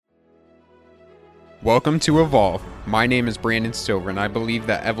Welcome to Evolve. My name is Brandon Stover, and I believe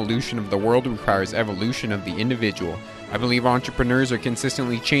that evolution of the world requires evolution of the individual. I believe entrepreneurs are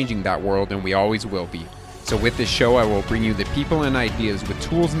consistently changing that world, and we always will be. So with this show, I will bring you the people and ideas with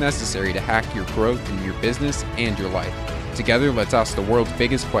tools necessary to hack your growth in your business and your life. Together, let's ask the world's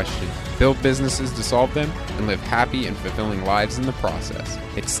biggest question, build businesses to solve them, and live happy and fulfilling lives in the process.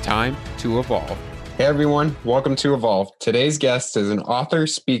 It's time to evolve. Hey everyone, welcome to Evolve. Today's guest is an author,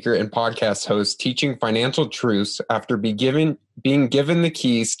 speaker, and podcast host teaching financial truths after being given the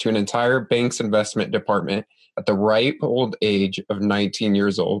keys to an entire bank's investment department at the ripe old age of 19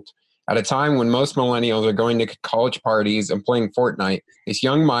 years old. At a time when most millennials are going to college parties and playing Fortnite, this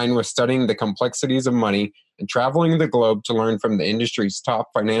young mind was studying the complexities of money and traveling the globe to learn from the industry's top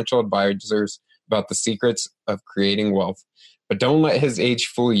financial advisors about the secrets of creating wealth. But don't let his age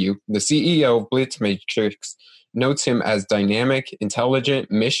fool you. The CEO of Blitzmatrix notes him as dynamic,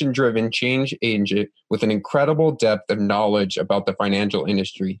 intelligent, mission-driven change agent with an incredible depth of knowledge about the financial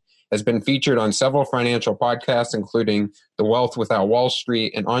industry. Has been featured on several financial podcasts, including The Wealth Without Wall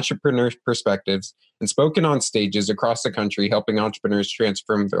Street and Entrepreneur Perspectives, and spoken on stages across the country helping entrepreneurs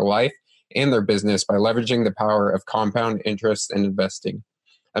transform their life and their business by leveraging the power of compound interest and investing.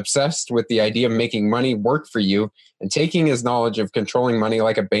 Obsessed with the idea of making money work for you and taking his knowledge of controlling money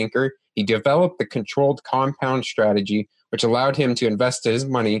like a banker, he developed the controlled compound strategy, which allowed him to invest his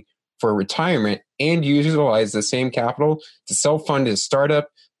money for retirement and utilize the same capital to self-fund his startup,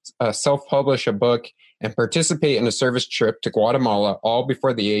 self-publish a book, and participate in a service trip to Guatemala, all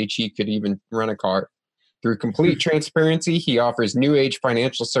before the age he could even rent a car. Through complete transparency, he offers new age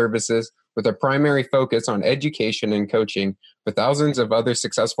financial services with a primary focus on education and coaching for thousands of other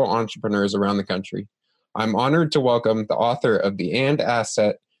successful entrepreneurs around the country. I'm honored to welcome the author of The And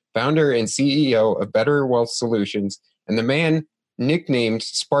Asset, founder and CEO of Better Wealth Solutions, and the man nicknamed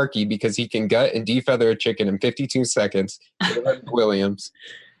Sparky because he can gut and defeather a chicken in 52 seconds, Caleb Williams.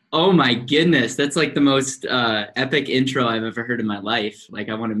 Oh my goodness. That's like the most epic intro I've ever heard in my life. Like,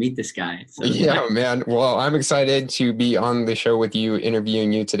 I want to meet this guy. So. Yeah, man. Well, I'm excited to be on the show with you,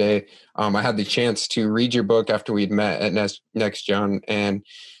 interviewing you today. I had the chance to read your book after we'd met at NextGen, and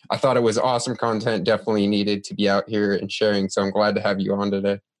I thought it was awesome content, definitely needed to be out here and sharing. So I'm glad to have you on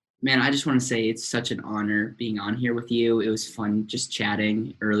today. Man, I just want to say it's such an honor being on here with you. It was fun just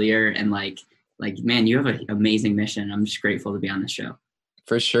chatting earlier, and like, man, you have an amazing mission. I'm just grateful to be on the show.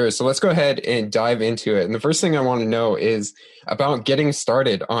 For sure. So let's go ahead and dive into it. And the first thing I want to know is about getting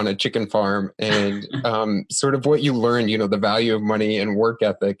started on a chicken farm and sort of what you learned, the value of money and work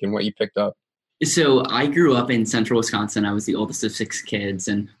ethic and what you picked up. So I grew up in central Wisconsin. I was the oldest of 6 kids.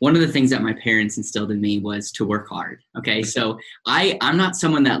 And one of the things that my parents instilled in me was to work hard. Okay. So I'm not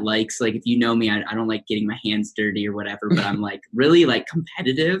someone that likes, like, if you know me, I don't like getting my hands dirty or whatever, but I'm like really like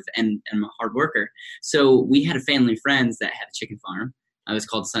competitive and I'm a hard worker. So we had a family of friends that had a chicken farm. It was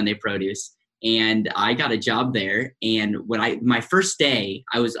called Sunday Produce, and I got a job there. And when my first day,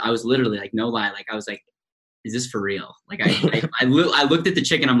 I was literally like, no lie, like I was like, is this for real? Like I looked at the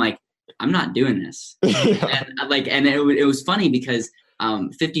chicken, I'm like, I'm not doing this. Yeah. And it was funny because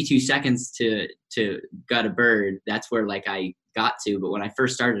 52 seconds to gut a bird, that's where like I got to. But when I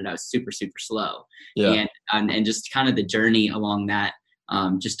first started, I was super, super slow. Yeah. And just kind of the journey along that.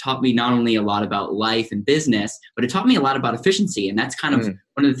 Just taught me not only a lot about life and business, but it taught me a lot about efficiency. And that's kind of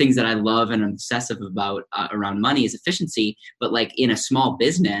one of the things that I love and I'm obsessive about around money is efficiency. But like in a small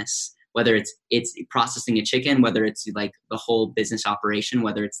business, whether it's processing a chicken, whether it's like the whole business operation,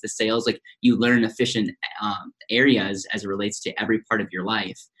 whether it's the sales, like you learn efficient areas as it relates to every part of your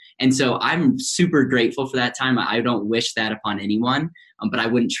life. And so I'm super grateful for that time. I don't wish that upon anyone, but I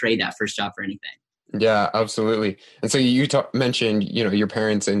wouldn't trade that first job for anything. Yeah, absolutely. And so you mentioned, your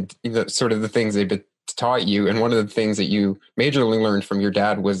parents and sort of the things they've taught you. And one of the things that you majorly learned from your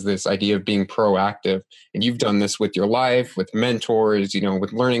dad was this idea of being proactive. And you've done this with your life, with mentors,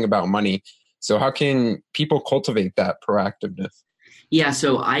 with learning about money. So how can people cultivate that proactiveness? Yeah,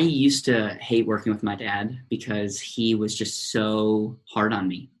 so I used to hate working with my dad because he was just so hard on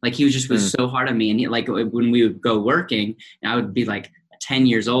me. Like he was so hard on me. And like when we would go working, I would be like, 10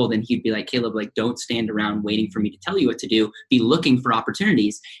 years old, and he'd be like, Caleb, like, don't stand around waiting for me to tell you what to do. Be looking for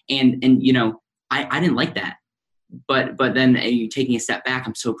opportunities. And I didn't like that. But then you taking a step back,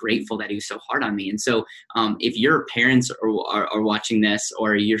 I'm so grateful that he was so hard on me. And so if your parents are watching this,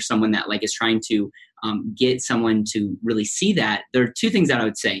 or you're someone that like is trying to get someone to really see that, there are 2 things that I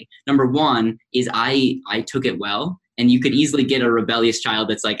would say. Number 1 is I took it well. And you could easily get a rebellious child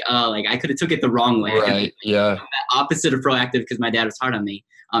that's like, oh, like I could have took it the wrong way. Right. Yeah. Opposite of proactive because my dad was hard on me.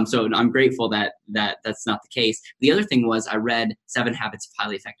 So I'm grateful that that's not the case. The other thing was I read 7 Habits of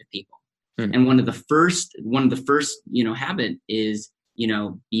Highly Effective People. Hmm. And one of the first, habit is,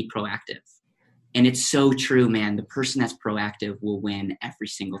 be proactive. And it's so true, man. The person that's proactive will win every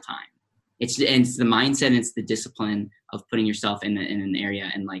single time. It's the mindset and it's the discipline of putting yourself in an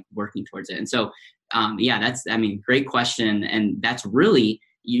area and like working towards it. And so, great question. And that's really,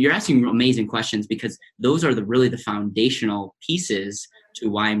 you're asking amazing questions because those are really the foundational pieces to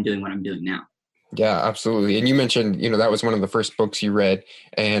why I'm doing what I'm doing now. Yeah, absolutely. And you mentioned, that was one of the first books you read.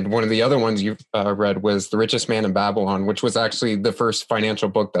 And one of the other ones you read was The Richest Man in Babylon, which was actually the first financial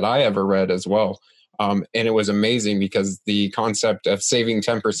book that I ever read as well. And it was amazing because the concept of saving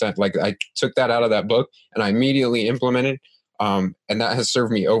 10%, like I took that out of that book and I immediately implemented. And that has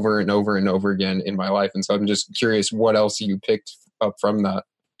served me over and over and over again in my life. And so I'm just curious what else you picked up from that.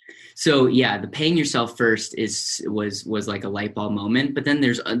 So yeah, the paying yourself first was like a light bulb moment. But then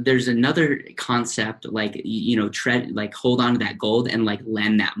there's another concept like, hold on to that gold and like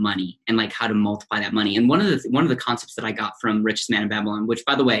lend that money and like how to multiply that money. And one of the concepts that I got from Richest Man in Babylon, which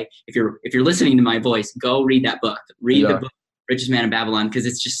by the way, if you're listening to my voice, go read that book. Read the book, Richest Man in Babylon, because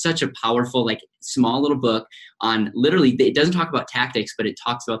it's just such a powerful, like small little book on literally, it doesn't talk about tactics, but it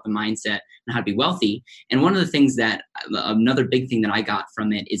talks about the mindset and how to be wealthy. And one of the things another big thing that I got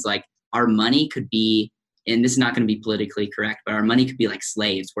from it is like our money could be, and this is not going to be politically correct, but our money could be like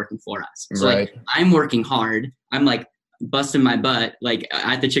slaves working for us. So like I'm working hard. I'm like busting my butt, like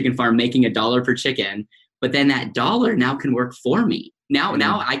at the chicken farm, making $1 per chicken. But then that dollar now can work for me. Now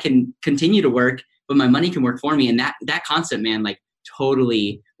I can continue to work, but my money can work for me. And that concept, man, like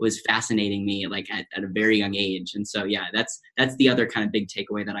totally was fascinating me like at a very young age. And so, yeah, that's the other kind of big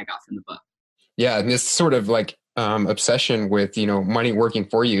takeaway that I got from the book. Yeah. And this sort of like obsession with, money working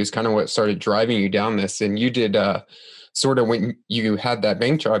for you is kind of what started driving you down this. And you did sort of when you had that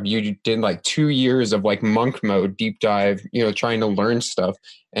bank job, you did like 2 years of like monk mode, deep dive, trying to learn stuff.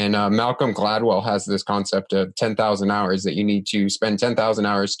 And Malcolm Gladwell has this concept of 10,000 hours that you need to spend 10,000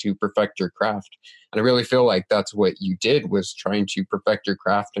 hours to perfect your craft. And I really feel like that's what you did, was trying to perfect your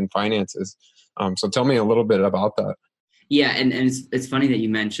craft and finances. So tell me a little bit about that. Yeah, and it's funny that you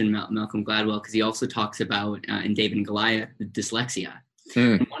mentioned Malcolm Gladwell, because he also talks about in David and Goliath dyslexia.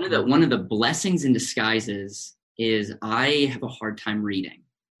 And one of the blessings in disguises is I have a hard time reading,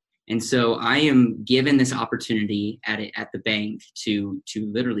 and so I am given this opportunity at the bank to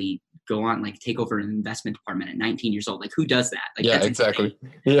literally go on, like take over an investment department at 19 years old. Like who does that? Like, yeah, that's exactly.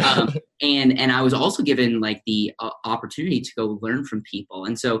 insane. Yeah. And I was also given like the opportunity to go learn from people.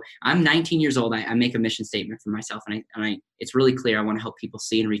 And so I'm 19 years old. I make a mission statement for myself, and I it's really clear. I want to help people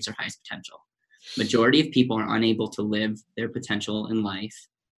see and reach their highest potential. Majority of people are unable to live their potential in life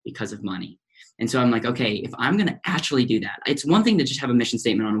because of money. And so I'm like, okay, if I'm going to actually do that, it's one thing to just have a mission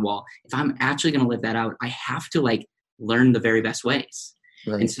statement on a wall. If I'm actually going to live that out, I have to like learn the very best ways.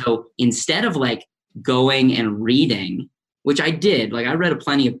 Right. And so instead of like going and reading, which I did, like I read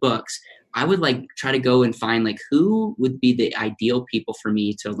plenty of books, I would like try to go and find like who would be the ideal people for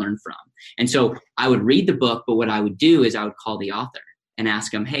me to learn from. And so I would read the book, but what I would do is I would call the author and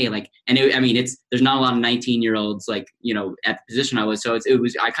ask them, hey, like, and there's not a lot of 19-year-olds like, at the position I was. So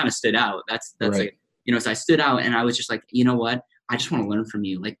I kind of stood out. That's right. Like, so I stood out and I was just like, you know what? I just want to learn from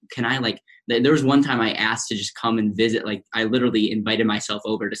you. Like, can I like, there was one time I asked to just come and visit. Like I literally invited myself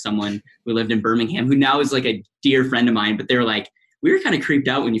over to someone who lived in Birmingham, who now is like a dear friend of mine, but they were like, we were kind of creeped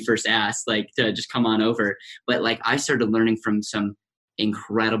out when you first asked, like to just come on over. But like, I started learning from some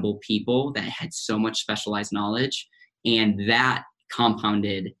incredible people that had so much specialized knowledge, and that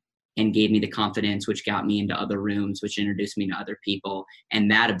compounded and gave me the confidence, which got me into other rooms, which introduced me to other people.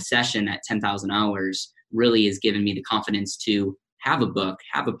 And that obsession at 10,000 hours really has given me the confidence to have a book,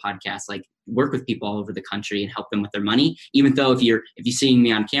 have a podcast, like work with people all over the country and help them with their money. Even though if you're seeing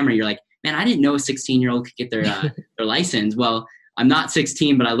me on camera, you're like, man, I didn't know a 16-year-old could get their their license. Well, I'm not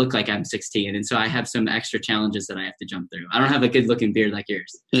 16, but I look like I'm 16. And so I have some extra challenges that I have to jump through. I don't have a good looking beard like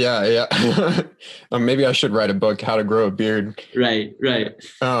yours. Yeah. Maybe I should write a book, How to Grow a Beard. Right.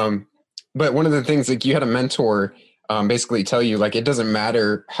 But one of the things, like you had a mentor basically tell you, like, it doesn't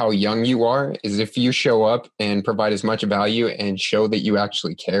matter how young you are, is if you show up and provide as much value and show that you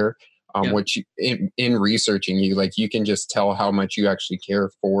actually care, which in researching you, like you can just tell how much you actually care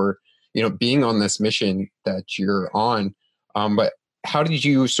for, being on this mission that you're on. But how did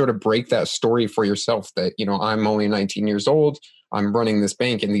you sort of break that story for yourself that, I'm only 19 years old, I'm running this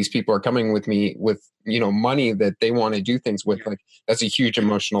bank and these people are coming with me with, money that they want to do things with. Like that's a huge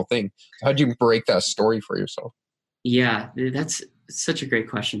emotional thing. How did you break that story for yourself? Yeah, that's such a great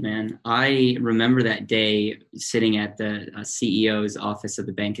question, man. I remember that day sitting at the CEO's office of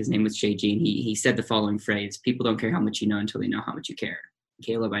the bank. His name was JG, and he said the following phrase: people don't care how much you know until they know how much you care.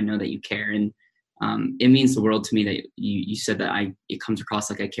 Caleb, I know that you care. And it means the world to me that you said that it comes across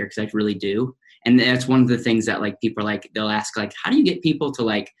like I care, because I really do. And that's one of the things that like people are like, they'll ask like, how do you get people to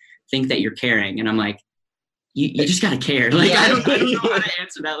like think that you're caring? And I'm like, you just gotta care. Like, I don't know how to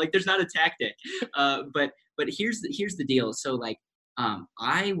answer that. Like, there's not a tactic. But here's the deal. So like,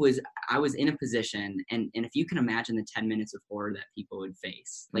 I was in a position, and if you can imagine the 10 minutes of horror that people would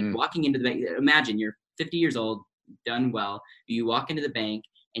face, like walking into the bank, imagine you're 50 years old, done well, you walk into the bank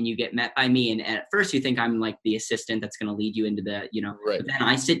and you get met by me. And at first you think I'm like the assistant that's going to lead you into the, right. But then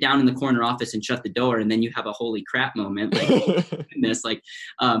I sit down in the corner office and shut the door. And then you have a holy crap moment. Like, goodness, like,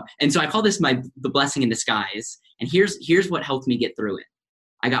 and so I call this the blessing in disguise. And here's what helped me get through it.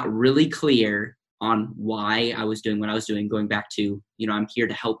 I got really clear on why I was doing what I was doing, going back to, I'm here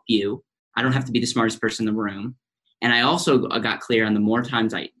to help you. I don't have to be the smartest person in the room. And I also got clear on the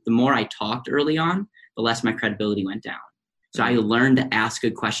more I talked early on, the less my credibility went down. So I learned to ask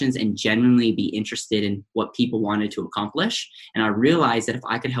good questions and genuinely be interested in what people wanted to accomplish. And I realized that if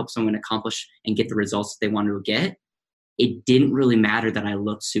I could help someone accomplish and get the results that they wanted to get, it didn't really matter that I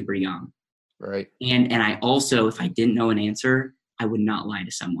looked super young. Right. And I also, if I didn't know an answer, I would not lie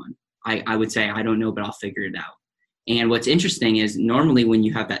to someone. I would say, I don't know, but I'll figure it out. And what's interesting is normally when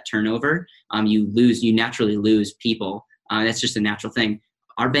you have that turnover, you naturally lose people. That's just a natural thing.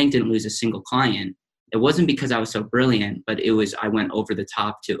 Our bank didn't lose a single client. It wasn't because I was so brilliant, but I went over the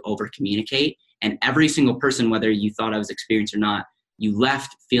top to over communicate. And every single person, whether you thought I was experienced or not, you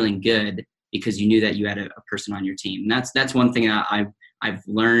left feeling good because you knew that you had a person on your team. And that's one thing that I've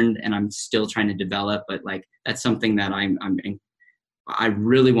learned, and I'm still trying to develop, but like, that's something that I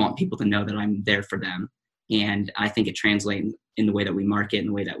really want people to know that I'm there for them. And I think it translates in the way that we market, and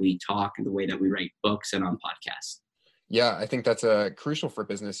the way that we talk, and the way that we write books and on podcasts. Yeah, I think that's crucial for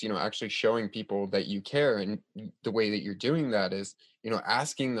business, actually showing people that you care. And the way that you're doing that is,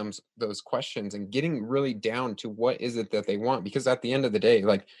 asking them those questions and getting really down to what is it that they want. Because at the end of the day,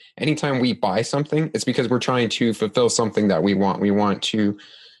 like anytime we buy something, it's because we're trying to fulfill something that we want. We want to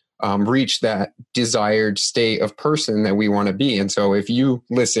reach that desired state of person that we want to be. And so if you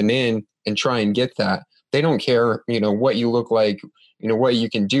listen in and try and get that, they don't care, what you look like, what you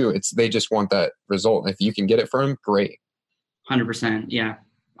can do. They just want that result. If you can get it for them, great. 100%. Yeah.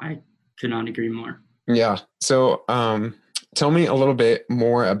 I could not agree more. Yeah. So, tell me a little bit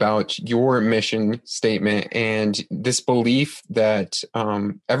more about your mission statement and this belief that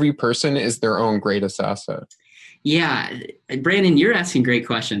every person is their own greatest asset. Yeah, Brandon, you're asking great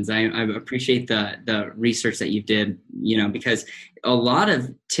questions. I appreciate the research that you did, because a lot of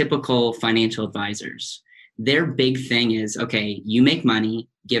typical financial advisors, their big thing is, okay, you make money,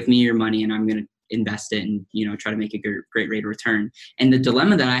 give me your money, and I'm going to invest it and, try to make a great rate of return. And the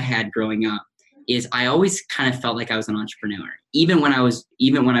dilemma that I had growing up is I always kind of felt like I was an entrepreneur, even when I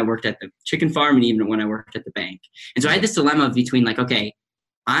worked at the chicken farm and even when I worked at the bank. And so I had this dilemma between like, okay,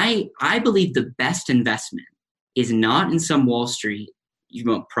 I believe the best investment is not in some Wall Street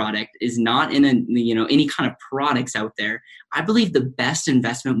product, is not in any kind of products out there. I believe the best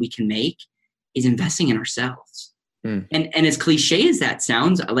investment we can make is investing in ourselves. And as cliche as that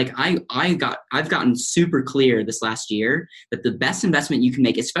sounds, like I've gotten super clear this last year that the best investment you can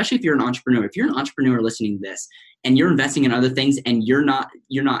make, especially if you're an entrepreneur listening to this and you're investing in other things and you're not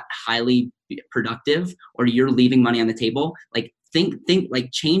highly productive, or you're leaving money on the table, like think like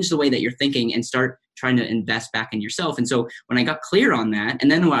change the way that you're thinking and start trying to invest back in yourself. And so when I got clear on that,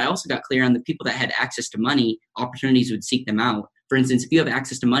 and then when I also got clear on the people that had access to money, opportunities would seek them out. For instance, if you have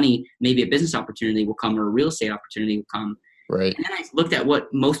access to money, maybe a business opportunity will come or a real estate opportunity will come. Right. And then I looked at what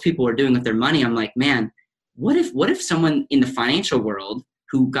most people are doing with their money. I'm like, man, what if someone in the financial world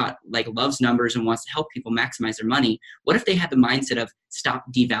who loves numbers and wants to help people maximize their money, what if they had the mindset of stop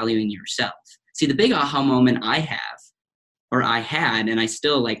devaluing yourself? See, the big aha moment I had, and I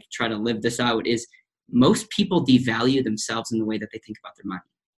still try to live this out, is most people devalue themselves in the way that they think about their money.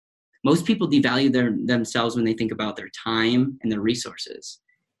 Most people devalue themselves when they think about their time and their resources.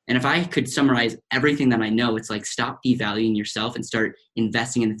 And if I could summarize everything that I know, it's like, stop devaluing yourself and start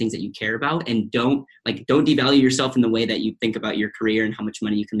investing in the things that you care about. And don't devalue yourself in the way that you think about your career and how much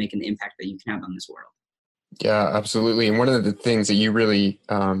money you can make and the impact that you can have on this world. Yeah, absolutely. And one of the things that you really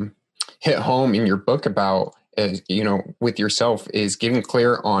hit home in your book about is, with yourself, is getting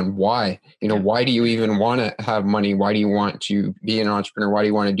clear on why. Why do you even want to have money? Why do you want to be an entrepreneur? Why do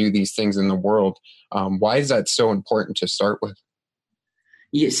you want to do these things in the world? Why is that so important to start with?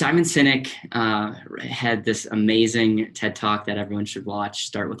 Yeah, Simon Sinek had this amazing TED Talk that everyone should watch,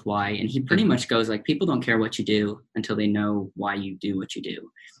 Start With Why. And he pretty much goes like, people don't care what you do until they know why you do what you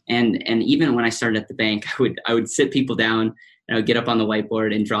do. And even when I started at the bank, I would sit people down and I would get up on the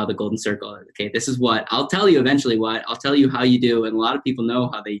whiteboard and draw the golden circle. Okay, this is what I'll tell you eventually. What I'll tell you how you do, and a lot of people know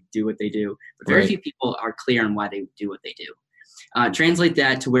how they do what they do, but very few people are clear on why they do what they do. Translate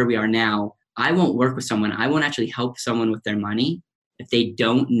that to where we are now. I won't work with someone. I won't actually help someone with their money if they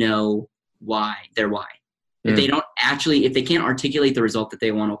don't know why. If they don't actually, if they can't articulate the result that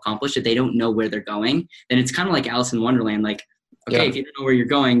they want to accomplish, if they don't know where they're going, then it's kind of like Alice in Wonderland. Like, okay, if you don't know where you're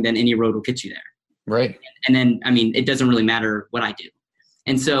going, then any road will get you there. Right. And then, I mean, it doesn't really matter what I do.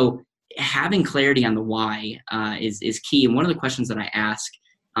 And so having clarity on the why is key. And one of the questions that I ask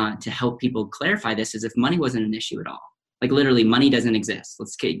to help people clarify this is, if money wasn't an issue at all, like literally money doesn't exist,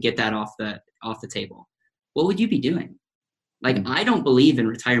 let's get that off the table, what would you be doing? Like, I don't believe in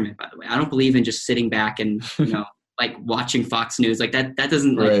retirement, by the way. I don't believe in just sitting back and, like watching Fox News. Like that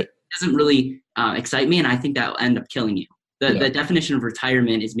doesn't doesn't really excite me. And I think that will end up killing you. The definition of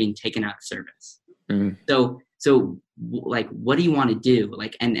retirement is being taken out of service. So like, what do you want to do?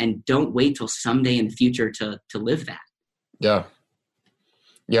 Like, and don't wait till someday in the future to live that. Yeah.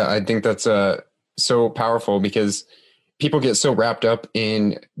 Yeah. I think that's so powerful, because people get so wrapped up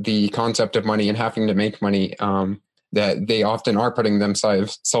in the concept of money and having to make money, that they often are putting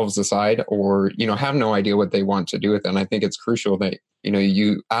themselves aside, or, have no idea what they want to do with it. And I think it's crucial that,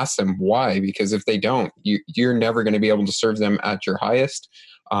 you ask them why, because if they don't, you're never going to be able to serve them at your highest.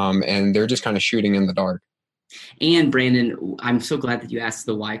 And they're just kind of shooting in the dark. And Brandon, I'm so glad that you asked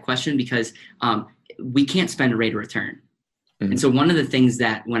the why question, because we can't spend a rate of return. And so one of the things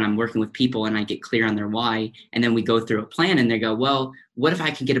that when I'm working with people and I get clear on their why, and then we go through a plan and they go, well, what if I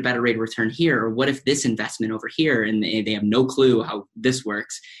can get a better rate of return here? Or what if this investment over here? And they have no clue how this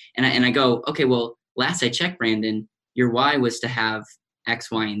works. And I go, okay, well, last I checked, Brandon, your why was to have X,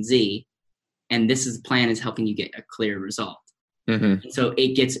 Y, and Z. And this is the plan is helping you get a clear result. So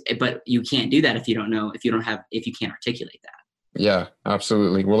it gets, but you can't do that if you don't know, if you can't articulate that. Yeah,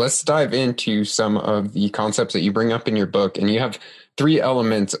 absolutely. Well, let's dive into some of the concepts that you bring up in your book. And you have 3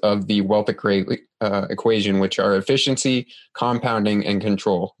 elements of the wealth equation, which are efficiency, compounding, and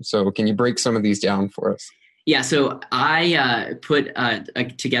control. So can you break some of these down for us? Yeah, so I put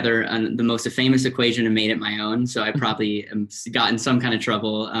together the most famous equation and made it my own. So I probably got in some kind of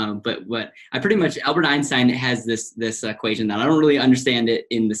trouble. But what I pretty much, Albert Einstein has this equation that I don't really understand it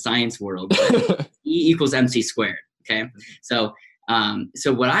in the science world. But E = mc squared. Okay. So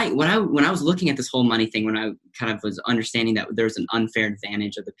when I was looking at this whole money thing, when I kind of was understanding that there was an unfair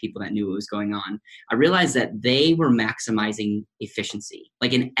advantage of the people that knew what was going on, I realized that they were maximizing efficiency.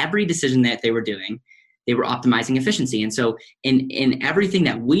 Like in every decision that they were doing, they were optimizing efficiency. And so in everything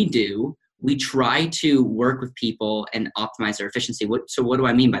that we do, we try to work with people and optimize their efficiency. So what do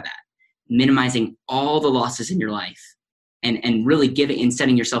I mean by that? Minimizing all the losses in your life and really giving and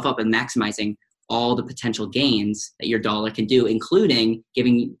setting yourself up and maximizing all the potential gains that your dollar can do, including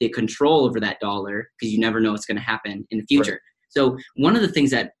giving the control over that dollar, because you never know what's going to happen in the future. Right. So one of the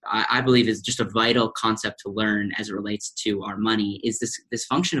things that I believe is just a vital concept to learn as it relates to our money is this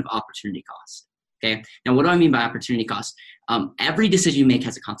function of opportunity cost. Okay. Now, what do I mean by opportunity cost? Every decision you make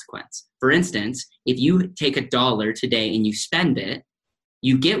has a consequence. For instance, if you take $1 today and you spend it,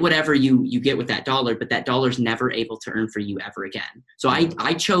 you get whatever you get with that dollar, but that dollar is never able to earn for you ever again. So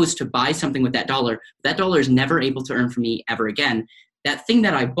I chose to buy something with that dollar. That dollar is never able to earn for me ever again. That thing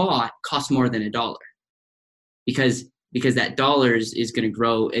that I bought cost more than $1 because that dollar is going to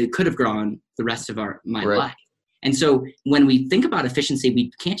grow. It could have grown the rest of my life. And so when we think about efficiency,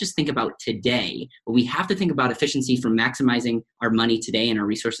 we can't just think about today, but we have to think about efficiency for maximizing our money today and our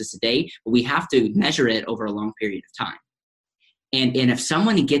resources today, but we have to measure it over a long period of time. And if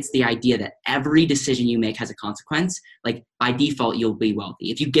someone gets the idea that every decision you make has a consequence, like by default, you'll be wealthy.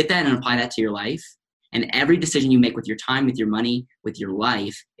 If you get that and apply that to your life, and every decision you make with your time, with your money, with your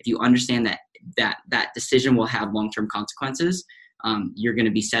life, if you understand that decision will have long-term consequences, you're going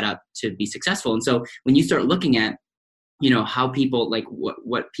to be set up to be successful. And so when you start looking at, how people, like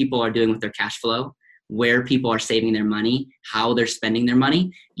what people are doing with their cash flow, where people are saving their money, how they're spending their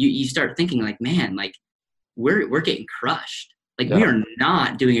money, you start thinking like, man, like we're getting crushed. Like we are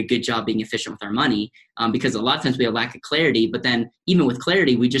not doing a good job being efficient with our money because a lot of times we have lack of clarity, but then even with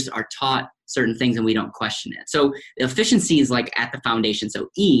clarity, we just are taught certain things and we don't question it. So efficiency is like at the foundation. So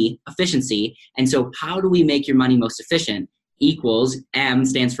E, efficiency. And so how do we make your money most efficient? Equals M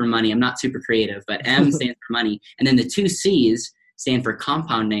stands for money. I'm not super creative, but M stands for money. And then the 2 C's stand for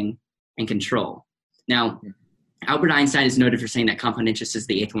compounding and control. Now, Albert Einstein is noted for saying that compound interest is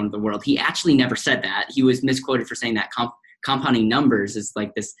the 8th wonder of the world. He actually never said that. He was misquoted for saying that compounding numbers is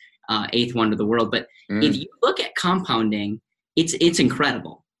like this 8th wonder of the world. But if you look at compounding, it's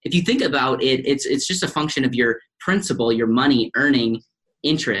incredible. if you think about it, it's just a function of your principal, your money earning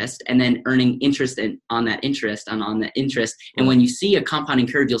interest, and then earning interest on that interest and on that interest. And when you see a compounding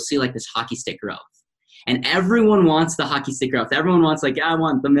curve, you'll see like this hockey stick growth. And everyone wants the hockey stick growth. Everyone wants like, I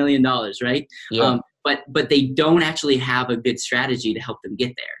want the $1 million, right? Yeah. But they don't actually have a good strategy to help them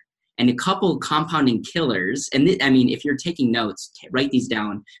get there. And a couple compounding killers, and if you're taking notes, write these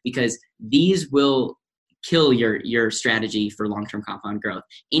down, because these will kill your strategy for long-term compound growth.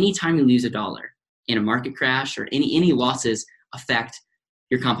 Anytime you lose $1 in a market crash, or any losses affect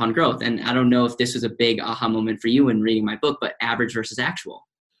your compound growth. And I don't know if this was a big aha moment for you in reading my book, but average versus actual.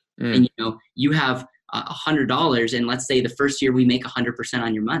 And you have $100, and let's say the first year we make 100%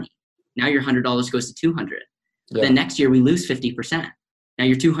 on your money. Now your $100 goes to $200. Yeah. Then next year we lose 50%. Now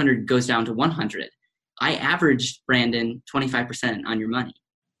your $200 goes down to $100. I averaged, Brandon, 25% on your money,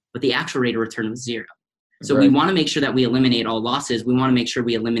 but the actual rate of return was 0. So we want to make sure that we eliminate all losses. We want to make sure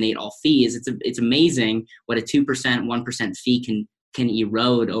we eliminate all fees. It's amazing what a 2%, 1% fee can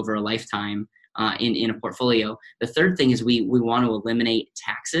erode over a lifetime in a portfolio. The third thing is we want to eliminate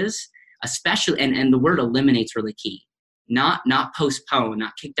taxes, especially, and the word eliminate's really key. Not postpone,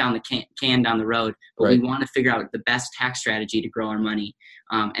 not kick down the can down the road, but we want to figure out the best tax strategy to grow our money.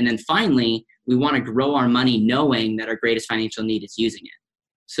 And then finally, we want to grow our money knowing that our greatest financial need is using it.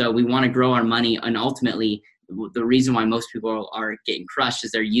 So we want to grow our money, and ultimately the reason why most people are getting crushed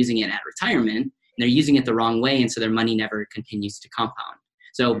is they're using it at retirement, and they're using it the wrong way, and so their money never continues to compound.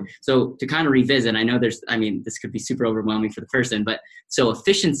 So to kind of revisit, I know this could be super overwhelming for the person, but so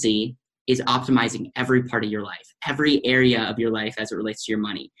efficiency is optimizing every part of your life, every area of your life as it relates to your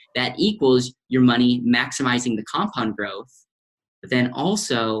money. That equals your money maximizing the compound growth, but then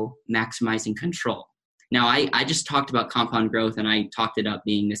also maximizing control. Now, I just talked about compound growth, and I talked it up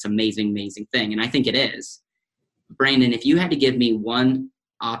being this amazing, amazing thing, and I think it is. Brandon, if you had to give me one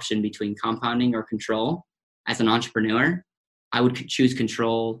option between compounding or control as an entrepreneur, I would choose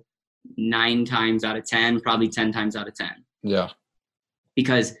control 9 times out of 10, probably 10 times out of 10. Yeah.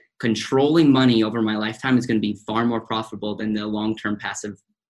 Because controlling money over my lifetime is going to be far more profitable than the long-term passive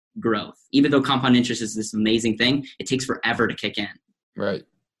growth. Even though compound interest is this amazing thing, it takes forever to kick in. Right.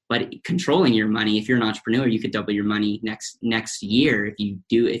 But controlling your money, if you're an entrepreneur, you could double your money next year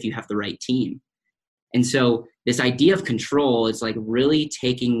if you have the right team. And so this idea of control is like really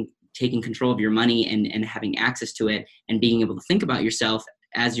taking control of your money and having access to it, and being able to think about yourself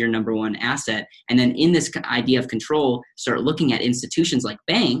as your number one asset. And then in this idea of control, start looking at institutions like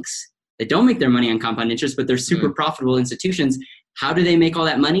banks that don't make their money on compound interest, but they're super profitable institutions. How do they make all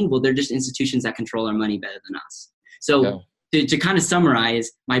that money? Well, they're just institutions that control our money better than us. So to kind of summarize,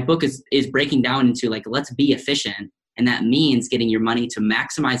 my book is breaking down into like, let's be efficient. And that means getting your money to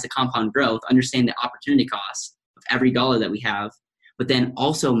maximize the compound growth, understand the opportunity cost of every dollar that we have, but then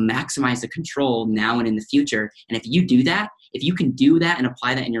also maximize the control now and in the future. And if you do that, if you can do that and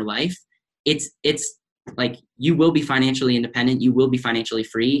apply that in your life, it's like you will be financially independent, you will be financially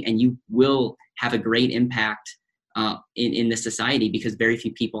free, and you will have a great impact in this society, because very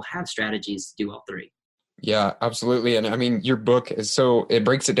few people have strategies to do all three. Yeah, absolutely. And I mean, your book is it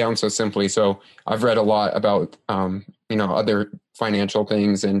breaks it down so simply. So I've read a lot about, other financial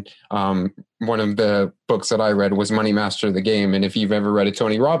things. And one of the books that I read was Money Master the Game. And if you've ever read a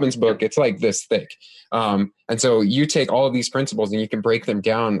Tony Robbins book, it's like this thick. And so you take all of these principles and you can break them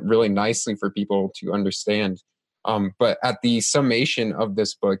down really nicely for people to understand. But at the summation of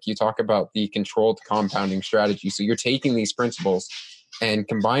this book, you talk about the controlled compounding strategy. So you're taking these principles and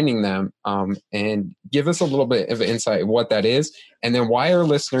combining them, and give us a little bit of insight of what that is, and then why our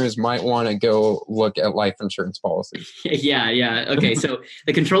listeners might want to go look at life insurance policies. Yeah. Okay. So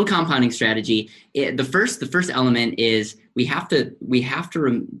the controlled compounding strategy, the first element is we have to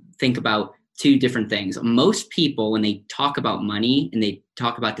think about two different things. Most people, when they talk about money and they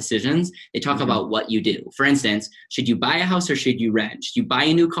talk about decisions, they talk about what you do. For instance, should you buy a house or should you rent? Should you buy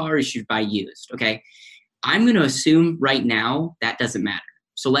a new car or should you buy used? Okay. I'm going to assume right now that doesn't matter.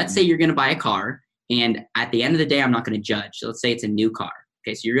 So let's say you're going to buy a car, and at the end of the day, I'm not going to judge. So let's say it's a new car.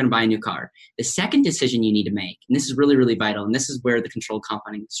 Okay, so you're going to buy a new car. The second decision you need to make, and this is really, really vital, and this is where the controlled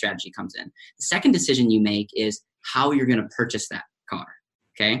compounding strategy comes in. The second decision you make is how you're going to purchase that car.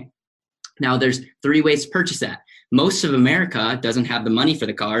 Okay. Now there's 3 ways to purchase that. Most of America doesn't have the money for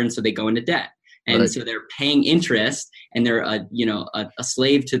the car, and so they go into debt. And so they're paying interest, and they're a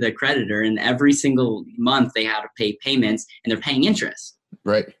slave to the creditor. And every single month they have to pay payments, and they're paying interest.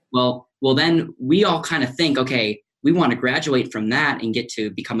 Right. Well, then we all kind of think, okay, we want to graduate from that and get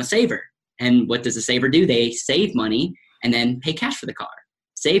to become a saver. And what does a saver do? They save money and then pay cash for the car.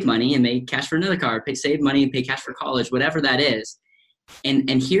 Save money and pay cash for another car. Save money and pay cash for college, whatever that is.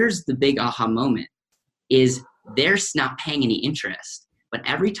 And here's the big aha moment is they're not paying any interest, but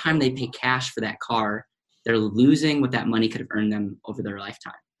every time they pay cash for that car, they're losing what that money could have earned them over their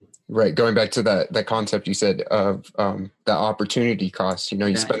lifetime. Right. Going back to that concept you said of the opportunity cost,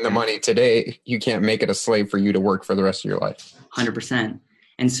 you spend the money today, you can't make it a slave for you to work for the rest of your life. 100%.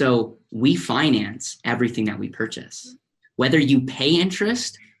 And so we finance everything that we purchase. Whether you pay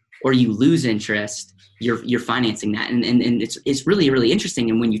interest or you lose interest, you're financing that. And it's really, really interesting.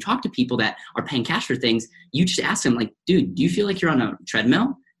 And when you talk to people that are paying cash for things, you just ask them like, dude, do you feel like you're on a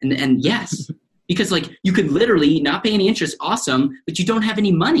treadmill? And yes, because like you could literally not pay any interest. Awesome. But you don't have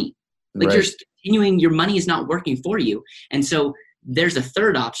any money. Like right. You're continuing, your money is not working for you. And so there's a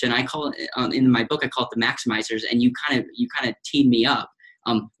third option. I call it in my book, I call it the maximizers. And you kind of teed me up.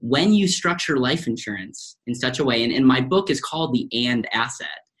 When you structure life insurance in such a way, and my book is called The And Asset,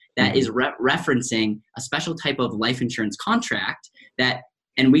 that is referencing a special type of life insurance contract that,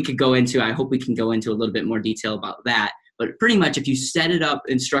 and we could go into, I hope we can go into a little bit more detail about that. But pretty much if you set it up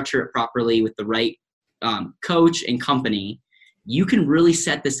and structure it properly with the right coach and company, you can really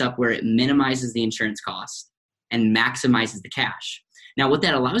set this up where it minimizes the insurance cost and maximizes the cash. Now, what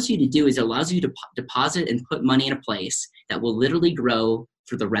that allows you to do is it allows you to deposit and put money in a place that will literally grow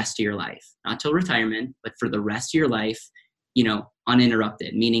for the rest of your life, not till retirement, but for the rest of your life,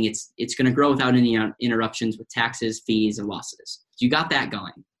 uninterrupted, meaning it's going to grow without any interruptions with taxes, fees, and losses. So you got that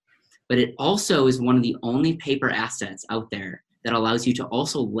going. But it also is one of the only paper assets out there that allows you to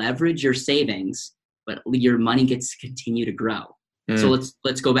also leverage your savings, but your money gets to continue to grow. So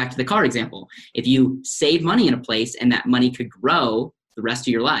let's go back to the car example. If you save money in a place and that money could grow the rest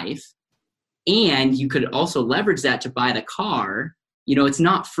of your life, and you could also leverage that to buy the car, it's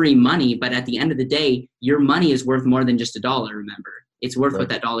not free money, but at the end of the day, your money is worth more than just $1, remember. It's worth what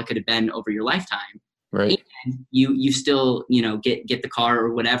that dollar could have been over your lifetime. Right. And you still, get the car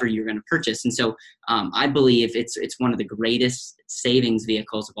or whatever you're going to purchase. And so I believe it's one of the greatest savings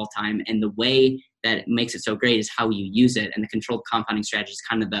vehicles of all time. And the way that it makes it so great is how you use it. And the controlled compounding strategy is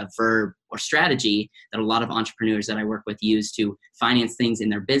kind of the verb or strategy that a lot of entrepreneurs that I work with use to finance things in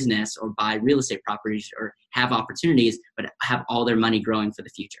their business or buy real estate properties or have opportunities, but have all their money growing for the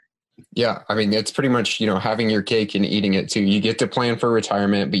future. Yeah. I mean, it's pretty much, having your cake and eating it too. You get to plan for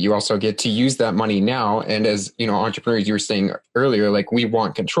retirement, but you also get to use that money now. And as, entrepreneurs, you were saying earlier, like we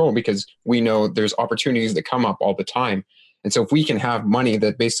want control because we know there's opportunities that come up all the time. And so if we can have money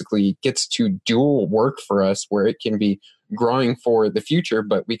that basically gets to dual work for us, where it can be growing for the future,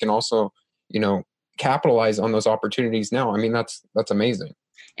 but we can also, capitalize on those opportunities now. I mean, that's amazing.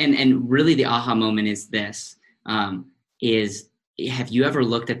 And really the aha moment is this, have you ever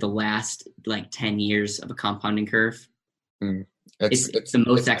looked at the last 10 years of a compounding curve? It's the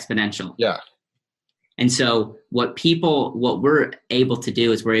most exponential. Yeah. And so what we're able to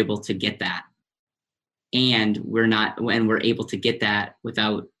do is we're able to get that. And we're able to get that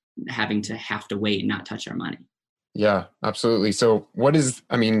without having to wait and not touch our money. Yeah, absolutely. So what is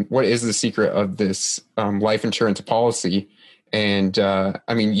the secret of this life insurance policy? And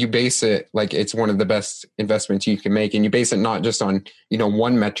you base it like it's one of the best investments you can make, and you base it not just on,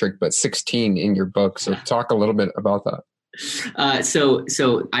 one metric, but 16 in your book. So talk a little bit about that. So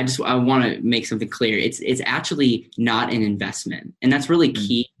I want to make something clear. It's actually not an investment, and that's really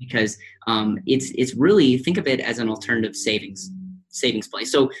key because it's really, think of it as an alternative savings place.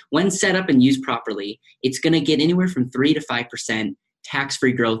 So when set up and used properly, it's going to get anywhere from 3 to 5%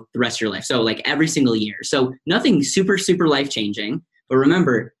 tax-free growth the rest of your life. So every single year. So nothing super, super life-changing, but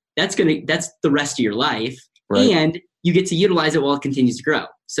remember that's the rest of your life, right? And you get to utilize it while it continues to grow.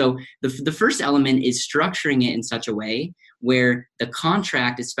 So the first element is structuring it in such a way where the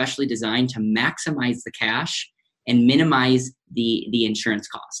contract is specially designed to maximize the cash and minimize the insurance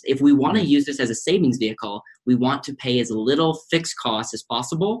cost. If we want to use this as a savings vehicle, we want to pay as little fixed cost as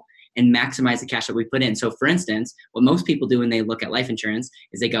possible and maximize the cash that we put in. So for instance, what most people do when they look at life insurance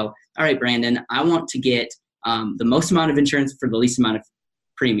is they go, all right, Brandon, I want to get the most amount of insurance for the least amount of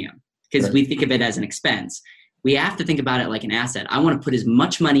premium, because we think of it as an expense. We have to think about it like an asset. I want to put as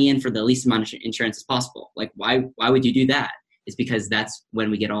much money in for the least amount of insurance as possible. Why would you do that? It's because that's when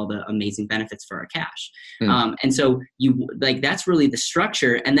we get all the amazing benefits for our cash. And so that's really the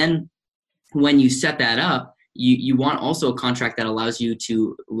structure. And then when you set that up, you want also a contract that allows you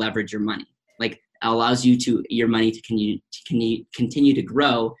to leverage your money, allows your money to continue to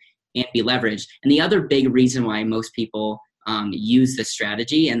grow and be leveraged. And the other big reason why most people use this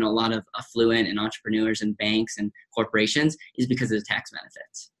strategy, and a lot of affluent and entrepreneurs and banks and corporations, is because of the tax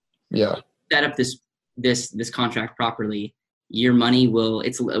benefits. Yeah. Set up this contract properly, your money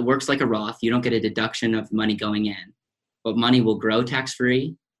it works like a Roth. You don't get a deduction of money going in. but money will grow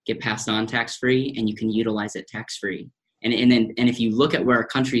tax-free, get passed on tax-free, and you can utilize it tax-free. And if you look at where our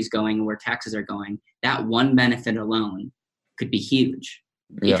country is going and where taxes are going, that one benefit alone could be huge.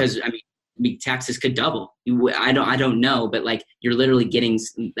 Because I mean, taxes could double. I don't know, but like you're literally getting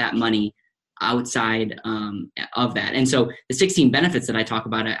that money outside of that. And so the 16 benefits that I talk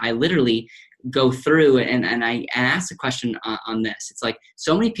about, I literally go through and I ask the question on this. It's like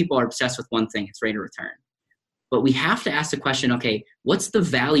so many people are obsessed with one thing, it's rate of return. But we have to ask the question, okay, what's the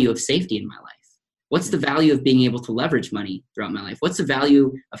value of safety in my life? What's the value of being able to leverage money throughout my life? What's the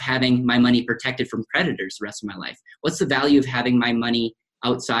value of having my money protected from predators the rest of my life? What's the value of having my money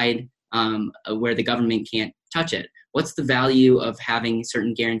outside where the government can't touch it? What's the value of having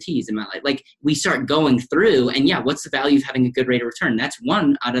certain guarantees in my life? Like we start going through and what's the value of having a good rate of return? That's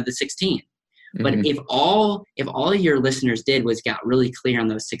one out of the 16. Mm-hmm. But if all your listeners did was got really clear on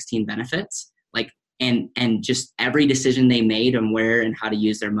those 16 benefits, like, and just every decision they made on where and how to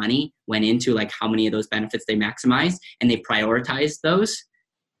use their money went into like how many of those benefits they maximized and they prioritized those,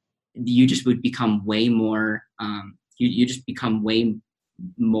 you just would become way more, you just become way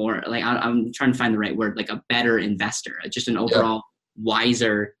more, like I'm trying to find the right word, like a better investor, just an overall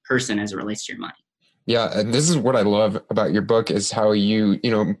wiser person as it relates to your money. Yeah, and this is what I love about your book is how you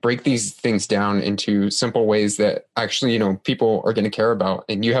break these things down into simple ways that actually, people are going to care about.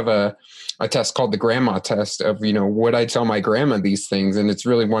 And you have a test called the grandma test of, would I tell my grandma these things? And it's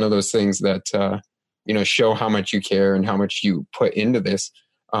really one of those things that, show how much you care and how much you put into this.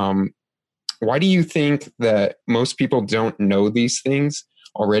 Why do you think that most people don't know these things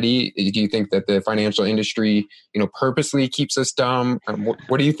already? Do you think that the financial industry, purposely keeps us dumb?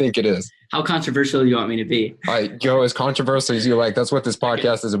 What do you think it is? How controversial do you want me to be? I go as controversial as you like. That's what this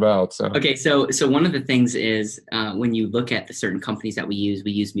podcast is about. So okay, so one of the things is when you look at the certain companies that we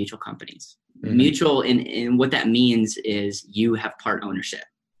use mutual companies. Mm-hmm. Mutual, and what that means is you have part ownership.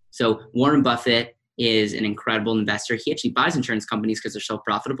 So Warren Buffett is an incredible investor. He actually buys insurance companies because they're so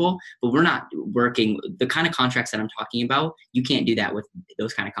profitable, but we're not working the kind of contracts that I'm talking about. You can't do that with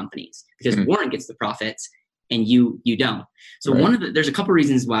those kind of companies because Warren gets the profits and you don't. So there's a couple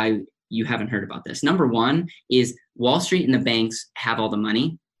reasons why you haven't heard about this. Number one is Wall Street and the banks have all the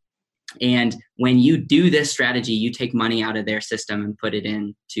money. And when you do this strategy, you take money out of their system and put it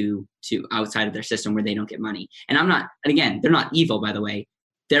into outside of their system where they don't get money. And again, they're not evil, by the way.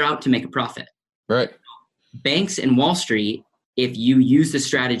 They're out to make a profit. Right. Banks and Wall Street, if you use the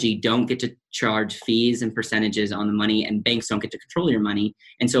strategy, don't get to charge fees and percentages on the money, and banks don't get to control your money.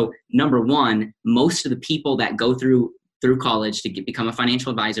 And so, number one, most of the people that go through college to become a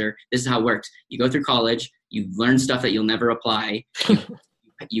financial advisor, this is how it works. You go through college, you learn stuff that you'll never apply.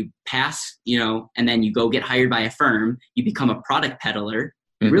 You pass, and then you go get hired by a firm. You become a product peddler.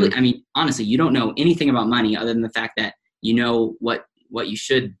 Mm-hmm. Really, honestly, you don't know anything about money other than the fact that you know what you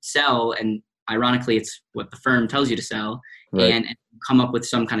should sell, and ironically, it's what the firm tells you to sell, and come up with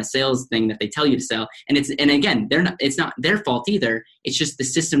some kind of sales thing that they tell you to sell. And again, it's not their fault either. It's just the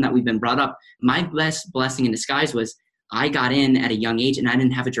system that we've been brought up. My best blessing in disguise was I got in at a young age and I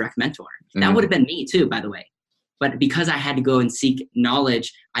didn't have a direct mentor. That would have been me too, by the way. But because I had to go and seek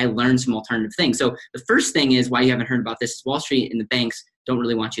knowledge, I learned some alternative things. So the first thing is why you haven't heard about this is Wall Street and the banks don't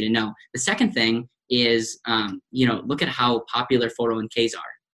really want you to know. The second thing is, look at how popular 401ks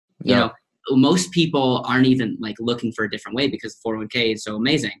are. Most people aren't even like looking for a different way because 401k is so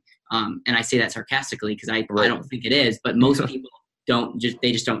amazing. And I say that sarcastically because I don't think it is, but most people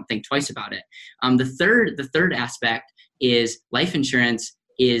they just don't think twice about it. The third aspect is life insurance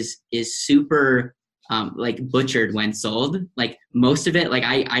is super butchered when sold. Like most of it, like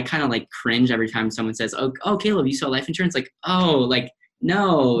I kind of like cringe every time someone says, oh, Caleb, you sell life insurance? Like, oh, like,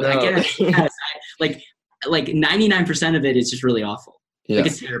 no. I get it. Yes. Like 99% of it is just really awful. Yeah. Like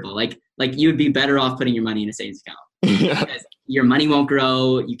it's terrible. Like you would be better off putting your money in a savings account. Because your money won't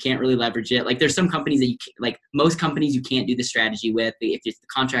grow. You can't really leverage it. Like there's some companies that most companies you can't do the strategy with. If the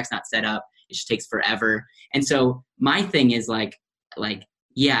contract's not set up, it just takes forever. And so my thing is the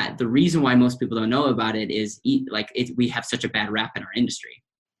reason why most people don't know about it is we have such a bad rap in our industry.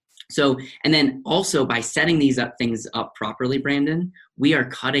 So, and then also by setting things up properly, Brandon, we are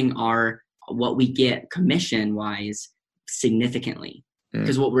cutting what we get commission wise significantly.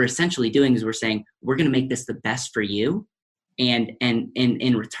 Because what we're essentially doing is we're saying, we're going to make this the best for you. And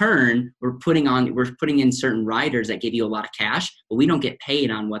in return, we're putting in certain riders that give you a lot of cash, but we don't get paid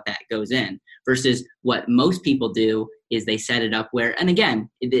on what that goes in. Versus what most people do is they set it up where, and again,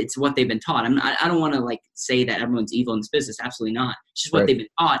 it's what they've been taught. I don't want to say that everyone's evil in this business. Absolutely not. It's just what they've been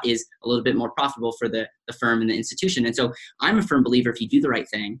taught is a little bit more profitable for the firm and the institution. And so I'm a firm believer, if you do the right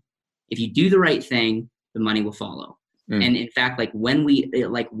thing, the money will follow. And in fact, like when we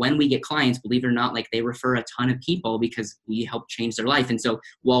get clients, believe it or not, like they refer a ton of people because we help change their life. And so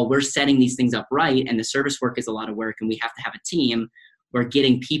while we're setting these things up right, and the service work is a lot of work and we have to have a team, we're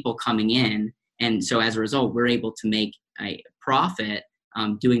getting people coming in. And so as a result, we're able to make a profit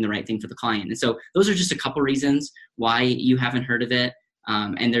doing the right thing for the client. And so those are just a couple reasons why you haven't heard of it.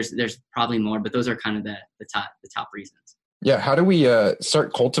 And there's probably more, but those are kind of the top reasons. Yeah. How do we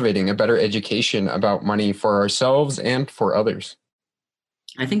start cultivating a better education about money for ourselves and for others?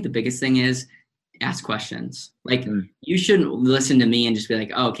 I think the biggest thing is ask questions. Like you shouldn't listen to me and just be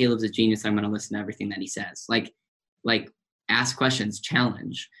like, oh, Caleb's a genius, I'm going to listen to everything that he says. Like ask questions,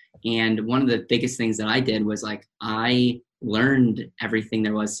 challenge. And one of the biggest things that I did was like, I learned everything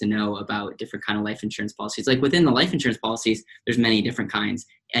there was to know about different kind of life insurance policies. Like within the life insurance policies, there's many different kinds.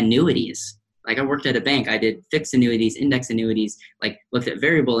 Annuities. Like I worked at a bank, I did fixed annuities, index annuities, like looked at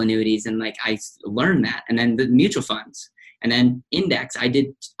variable annuities, and like I learned that. And then the mutual funds, and then index. I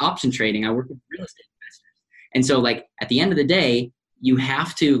did option trading. I worked with real estate investors. And so like at the end of the day, you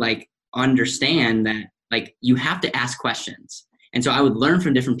have to like understand that like you have to ask questions. And so I would learn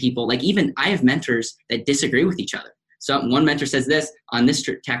from different people. Like even I have mentors that disagree with each other. So one mentor says this on this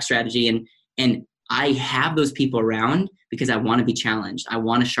tax strategy, and I have those people around because I want to be challenged. I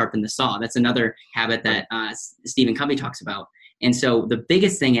want to sharpen the saw. That's another habit that Stephen Covey talks about. And so the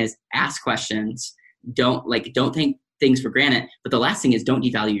biggest thing is ask questions. Don't take things for granted. But the last thing is don't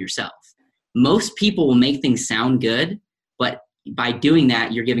devalue yourself. Most people will make things sound good, but by doing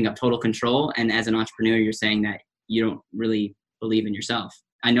that, you're giving up total control. And as an entrepreneur, you're saying that you don't really believe in yourself.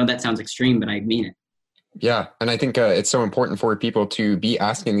 I know that sounds extreme, but I mean it. Yeah. And I think it's so important for people to be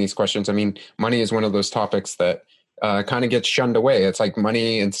asking these questions. I mean, money is one of those topics that kind of gets shunned away. It's like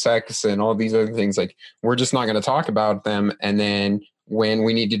money and sex and all these other things. Like we're just not going to talk about them. And then when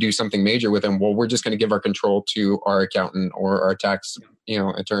we need to do something major with them, well, we're just going to give our control to our accountant or our tax,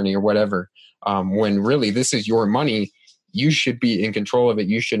 attorney or whatever. When really this is your money, you should be in control of it.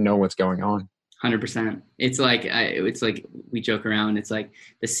 You should know what's going on. 100%. It's like we joke around. It's like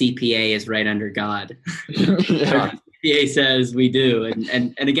the CPA is right under God. Yeah. CPA says we do.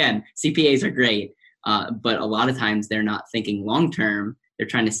 And again, CPAs are great. But a lot of times they're not thinking long-term. They're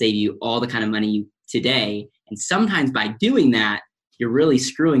trying to save you all the kind of money today. And sometimes by doing that, you're really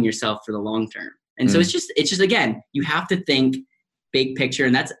screwing yourself for the long term. And so it's just, again, you have to think big picture.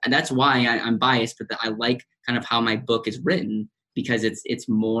 And that's why I'm biased, but I like kind of how my book is written, because it's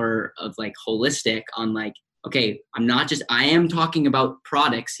more of like holistic on like, okay, I am talking about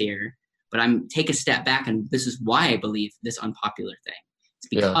products here, but take a step back, and this is why I believe this unpopular thing. It's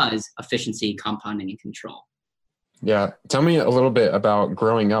because efficiency, compounding, and control. Yeah. Tell me a little bit about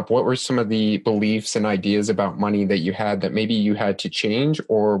growing up. What were some of the beliefs and ideas about money that you had that maybe you had to change,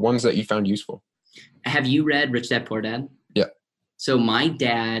 or ones that you found useful? Have you read Rich Dad, Poor Dad? Yeah. So my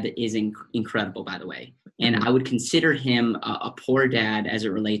dad is incredible, by the way. And I would consider him a poor dad as it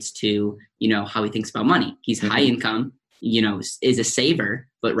relates to, how he thinks about money. He's high income, is a saver,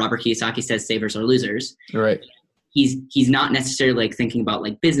 but Robert Kiyosaki says savers are losers. Right. He's not necessarily like thinking about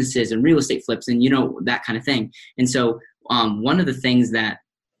like businesses and real estate flips and, that kind of thing. And so one of the things that,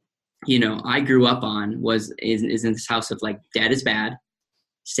 I grew up on is in this house of like, dad is bad,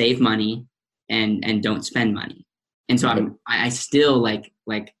 save money and don't spend money. And so I still like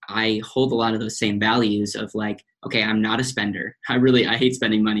I hold a lot of those same values of like, okay, I'm not a spender. I hate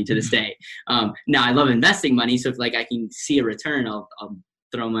spending money to this day. Now I love investing money. So if like I can see a return, I'll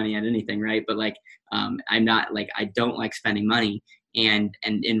throw money at anything. Right. But like, I'm not like, I don't like spending money and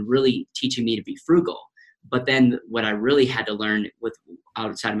really teaching me to be frugal. But then what I really had to learn with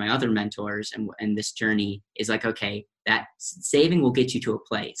outside of my other mentors and this journey is like, okay, that saving will get you to a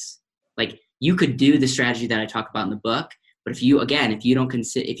place. Like, you could do the strategy that I talk about in the book, but if you don't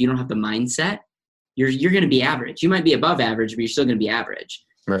have the mindset, you're going to be average. You might be above average, but you're still going to be average.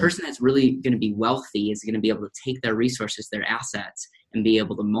 Right. The person that's really going to be wealthy is going to be able to take their resources, their assets, and be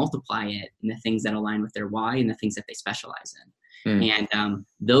able to multiply it in the things that align with their why and the things that they specialize in. And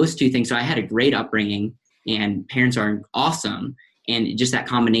those two things. So I had a great upbringing, and parents are awesome. And just that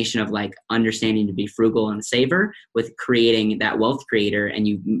combination of like understanding to be frugal and saver with creating that wealth creator, and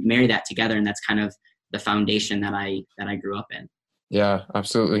you marry that together. And that's kind of the foundation that I grew up in. Yeah,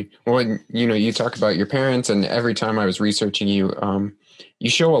 absolutely. Well, you talk about your parents, and every time I was researching you, you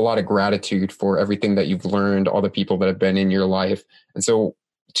show a lot of gratitude for everything that you've learned, all the people that have been in your life. And so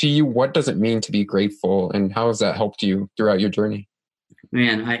to you, what does it mean to be grateful, and how has that helped you throughout your journey?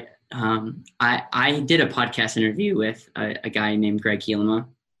 Man, I did a podcast interview with a guy named Greg Kielema.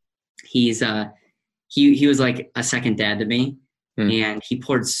 He was like a second dad to me. And he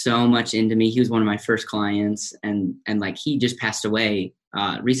poured so much into me. He was one of my first clients, and like he just passed away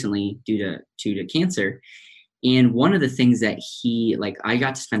recently due to cancer. And one of the things that he, like, I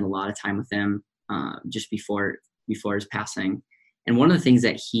got to spend a lot of time with him just before his passing. And one of the things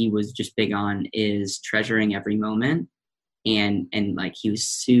that he was just big on is treasuring every moment. And like, he was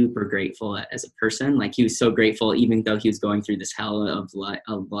super grateful as a person. Like, he was so grateful, even though he was going through this hell of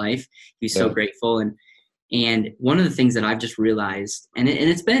life, he was so grateful. And one of the things that I've just realized, and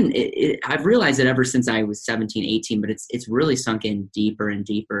I've realized it ever since I was 17, 18, but it's really sunk in deeper and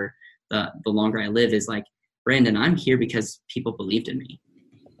deeper the longer I live, is like, Brandon, I'm here because people believed in me.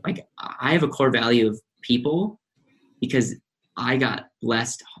 Like, I have a core value of people because I got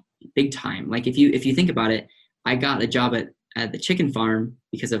blessed big time. Like, if you think about it, I got a job at the chicken farm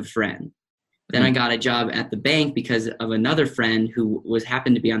because of a friend. Then I got a job at the bank because of another friend who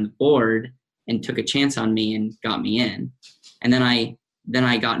happened to be on the board and took a chance on me and got me in. And then I'm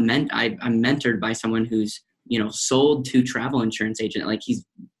mentored by someone who's, sold to travel insurance agent. Like, he's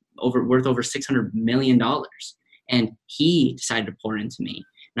worth over $600 million. And he decided to pour into me.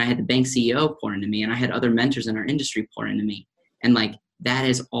 And I had the bank CEO pour into me, and I had other mentors in our industry pour into me. And like, that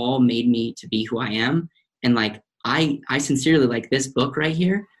has all made me to be who I am. And like, I sincerely, like, this book right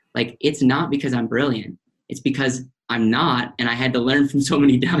here, like, it's not because I'm brilliant. It's because I'm not, and I had to learn from so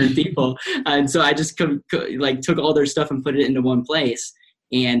many different people. And so I just took all their stuff and put it into one place.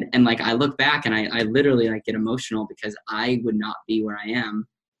 And like, I look back and I literally like get emotional because I would not be where I am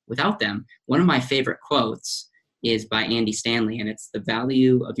without them. One of my favorite quotes is by Andy Stanley, and it's, the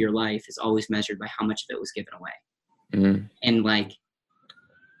value of your life is always measured by how much of it was given away. And like,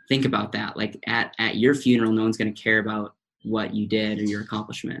 think about that. Like, at your funeral, no one's going to care about what you did or your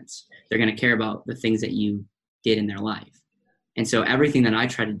accomplishments. They're going to care about the things that you did in their life. And so everything that I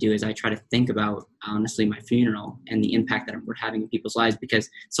try to do is I try to think about, honestly, my funeral and the impact that we're having in people's lives, because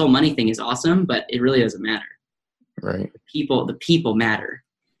this whole money thing is awesome, but it really doesn't matter. Right. The people matter.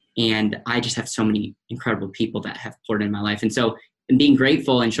 And I just have so many incredible people that have poured in my life. And so, and being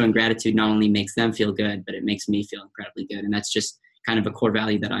grateful and showing gratitude not only makes them feel good, but it makes me feel incredibly good. And that's just kind of a core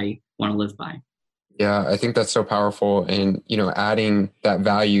value that I want to live by. Yeah, I think that's so powerful. And, adding that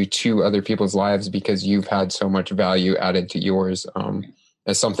value to other people's lives because you've had so much value added to yours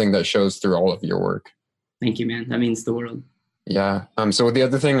is something that shows through all of your work. Thank you, man. That means the world. Yeah. So the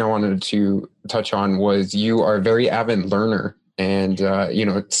other thing I wanted to touch on was you are a very avid learner and,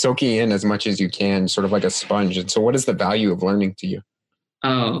 soaking in as much as you can, sort of like a sponge. And so what is the value of learning to you?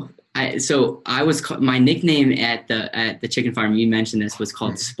 Oh, my nickname at the chicken farm, you mentioned this, was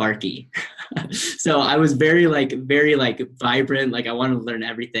called Sparky. So I was very vibrant. Like, I wanted to learn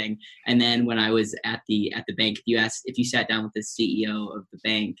everything. And then when I was at the bank, if you sat down with the CEO of the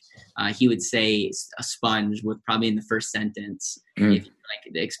bank, he would say a sponge with probably in the first sentence. If you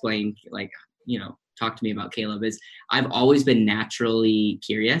explain, talk to me about Caleb, is I've always been naturally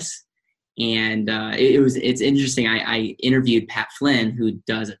curious. And it's interesting. I interviewed Pat Flynn, who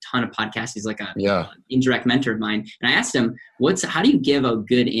does a ton of podcasts. He's like an indirect mentor of mine. And I asked him, how do you give a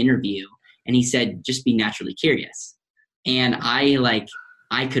good interview? And he said, just be naturally curious. And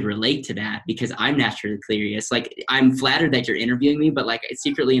I could relate to that because I'm naturally curious. Like, I'm flattered that you're interviewing me, but like,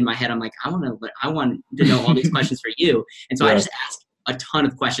 secretly in my head, I'm like, I want to know all these questions for you. And so I just ask a ton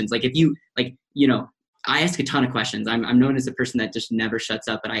of questions. Like, if you I ask a ton of questions. I'm known as a person that just never shuts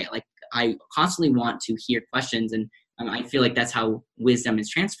up, but I constantly want to hear questions, and I feel like that's how wisdom is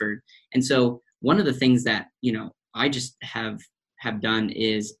transferred. And so one of the things that, I just have done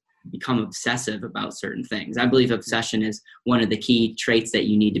is become obsessive about certain things. I believe obsession is one of the key traits that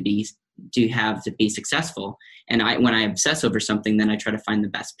you need to have to be successful. And when I obsess over something, then I try to find the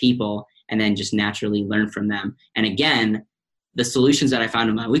best people and then just naturally learn from them. And again, the solutions that I found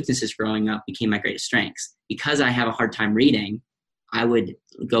in my weaknesses growing up became my greatest strengths. Because I have a hard time reading, I would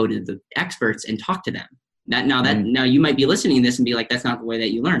go to the experts and talk to them. Now you might be listening to this and be like, that's not the way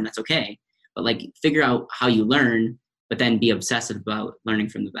that you learn. That's okay. But like, figure out how you learn, but then be obsessive about learning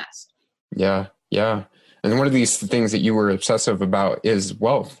from the best. Yeah. Yeah. And one of these things that you were obsessive about is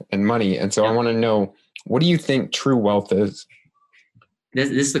wealth and money. And so I want to know, what do you think true wealth is? This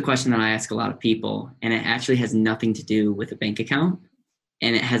is the question that I ask a lot of people, and it actually has nothing to do with a bank account.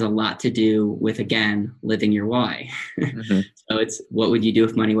 And it has a lot to do with, again, living your why. So it's, what would you do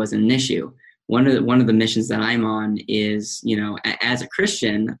if money wasn't an issue? One of the missions that I'm on is, as a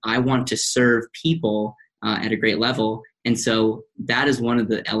Christian, I want to serve people at a great level. And so that is one of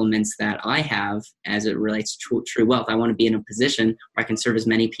the elements that I have as it relates to true wealth. I want to be in a position where I can serve as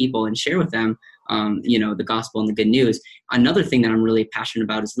many people and share with them, the gospel and the good news. Another thing that I'm really passionate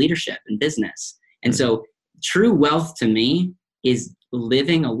about is leadership and business. And so true wealth to me is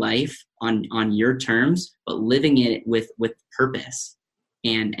living a life on your terms, but living it with purpose,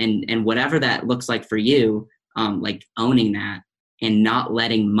 and whatever that looks like for you, like owning that and not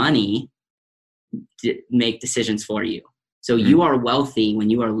letting money make decisions for you. So you are wealthy when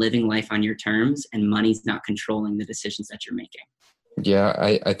you are living life on your terms and money's not controlling the decisions that you're making.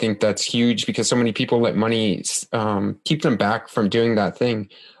 Yeah, I think that's huge, because so many people let money keep them back from doing that thing,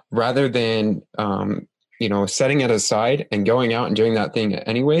 rather than setting it aside and going out and doing that thing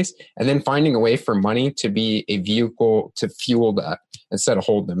anyways, and then finding a way for money to be a vehicle to fuel that instead of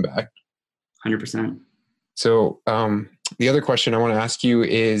hold them back. 100%. So the other question I want to ask you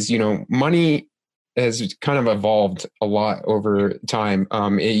is, money has kind of evolved a lot over time.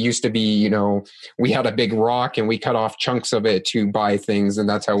 It used to be, we had a big rock and we cut off chunks of it to buy things, and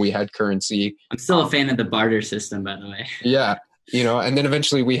that's how we had currency. I'm still a fan of the barter system, by the way. Yeah. And then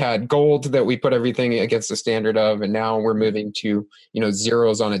eventually we had gold that we put everything against the standard of, and now we're moving to,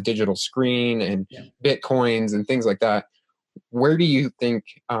 zeros on a digital screen and Bitcoins and things like that. Where do you think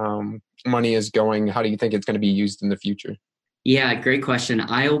money is going? How do you think it's going to be used in the future? Yeah, great question.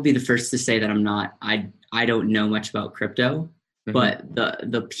 I will be the first to say that I don't know much about crypto, but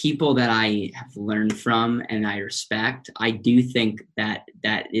the people that I have learned from and I respect, I do think that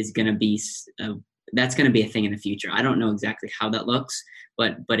is going to be that's going to be a thing in the future. I don't know exactly how that looks,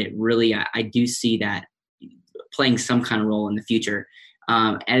 but it really, I do see that playing some kind of role in the future.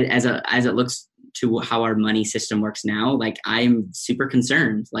 As it looks to how our money system works now, like I'm super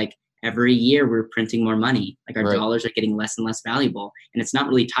concerned. Like every year we're printing more money. Like our dollars are getting less and less valuable. And it's not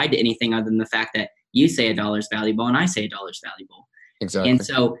really tied to anything other than the fact that you say a dollar is valuable and I say a dollar is valuable. Exactly. And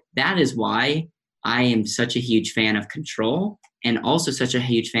so that is why I am such a huge fan of control, and also such a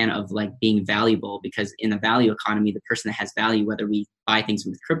huge fan of like being valuable, because in the value economy, the person that has value, whether we buy things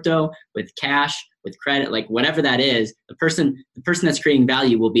with crypto, with cash, with credit, like whatever that is, the person that's creating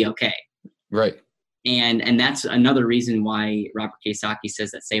value will be okay. Right. And that's another reason why Robert Kiyosaki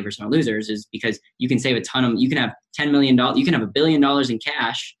says that savers are losers, is because you can save you can have $10 million, you can have $1 billion in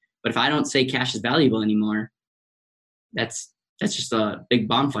cash, but if I don't say cash is valuable anymore, that's just a big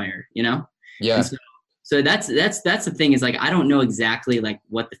bonfire, Yeah. So that's the thing, is like, I don't know exactly like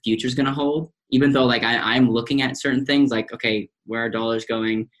what the future is going to hold, even though like I'm looking at certain things like, okay, where are dollars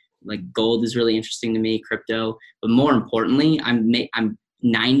going? Like gold is really interesting to me, crypto, but more importantly, I'm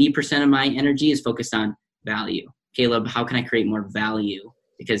 90% of my energy is focused on value. Caleb, how can I create more value?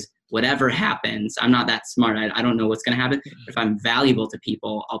 Because whatever happens, I'm not that smart. I don't know what's going to happen. But if I'm valuable to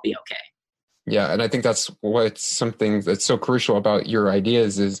people, I'll be okay. Yeah. And I think that's what's something that's so crucial about your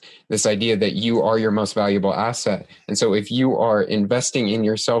ideas, is this idea that you are your most valuable asset. And so if you are investing in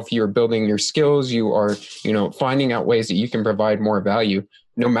yourself, you're building your skills, you are, finding out ways that you can provide more value,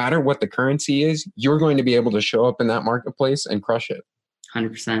 no matter what the currency is, you're going to be able to show up in that marketplace and crush it.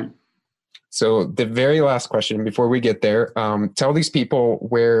 100%. So the very last question before we get there, tell these people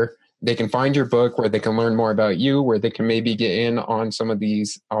where they can find your book, where they can learn more about you, where they can maybe get in on some of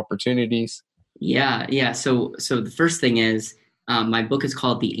these opportunities. Yeah. So the first thing is, my book is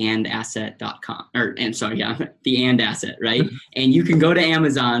called theandasset.com, The And Asset, right? And you can go to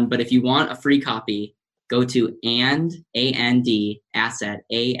Amazon, but if you want a free copy, go to asset,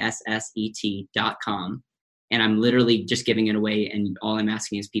 ASSET.com. And I'm literally just giving it away, and all I'm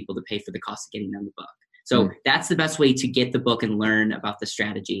asking is people to pay for the cost of getting them the book. So that's the best way to get the book and learn about the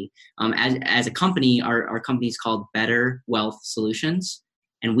strategy. As a company, our company is called Better Wealth Solutions,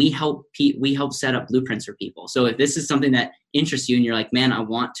 and we help set up blueprints for people. So if this is something that interests you and you're like, man, I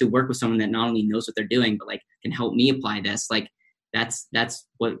want to work with someone that not only knows what they're doing, but like can help me apply this, like that's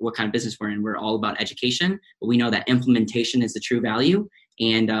what kind of business we're in. We're all about education, but we know that implementation is the true value.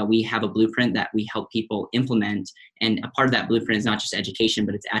 And we have a blueprint that we help people implement. And a part of that blueprint is not just education,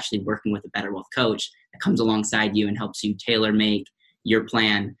 but it's actually working with a Better Wealth coach that comes alongside you and helps you tailor make your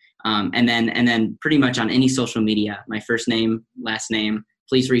plan. And then pretty much on any social media, my first name, last name,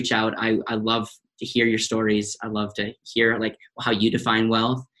 please reach out. I love to hear your stories. I love to hear like how you define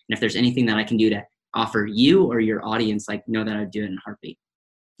wealth. And if there's anything that I can do to offer you or your audience, like know that I'd do it in a heartbeat.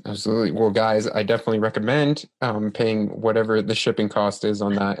 Absolutely. Well, guys, I definitely recommend paying whatever the shipping cost is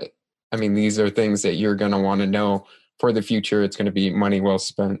on that. I mean, these are things that you're going to want to know for the future. It's going to be money well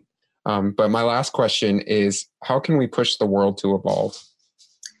spent. But my last question is, how can we push the world to evolve?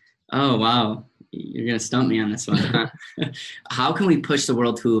 Oh, wow. You're going to stump me on this one. Huh? How can we push the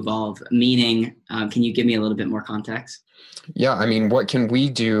world to evolve? Meaning, can you give me a little bit more context? Yeah, I mean, what can we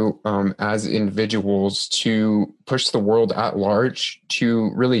do as individuals to push the world at large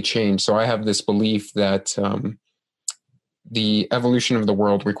to really change? So I have this belief that the evolution of the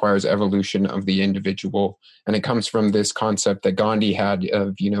world requires evolution of the individual. And it comes from this concept that Gandhi had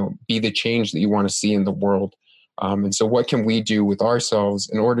of, be the change that you want to see in the world. And so what can we do with ourselves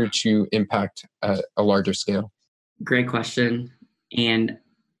in order to impact at a larger scale? Great question. And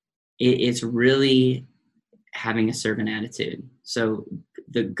it's really having a servant attitude. So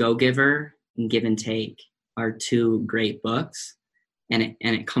The Go-Giver and Give and Take are two great books. And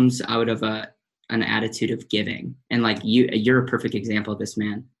it comes out of an attitude of giving. And like you're a perfect example of this,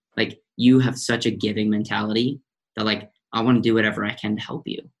 man. Like you have such a giving mentality that like, I want to do whatever I can to help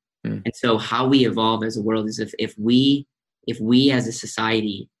you. And so how we evolve as a world is if we as a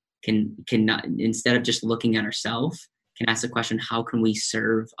society can not, instead of just looking at ourselves, can ask the question, how can we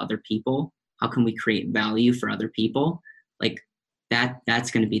serve other people? How can we create value for other people? Like that's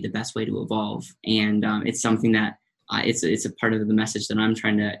going to be the best way to evolve. And it's something that it's a part of the message that I'm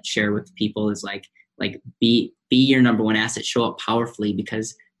trying to share with people is like be your number one asset, show up powerfully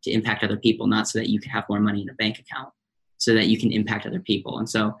because to impact other people, not so that you can have more money in a bank account, so that you can impact other people. And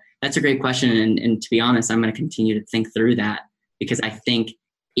so that's a great question. And to be honest, I'm going to continue to think through that because I think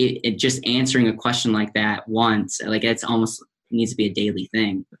it just answering a question like that once, like it needs to be a daily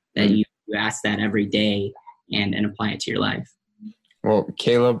thing that you ask that every day and apply it to your life. Well,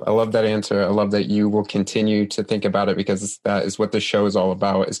 Caleb, I love that answer. I love that you will continue to think about it because that is what the show is all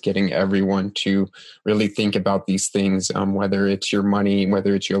about, is getting everyone to really think about these things, whether it's your money,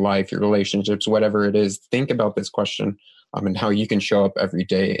 whether it's your life, your relationships, whatever it is. Think about this question and how you can show up every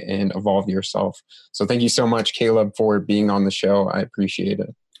day and evolve yourself. So thank you so much, Caleb, for being on the show. I appreciate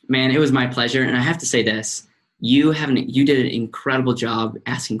it. Man, it was my pleasure. And I have to say this, you did an incredible job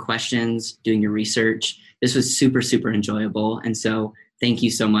asking questions, doing your research. This was super, super enjoyable. And so thank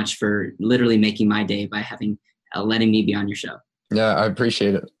you so much for literally making my day by letting me be on your show. Yeah, I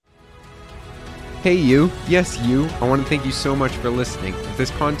appreciate it. Hey you, yes you, I want to thank you so much for listening. If this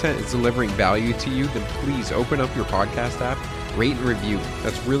content is delivering value to you, then please open up your podcast app, rate and review.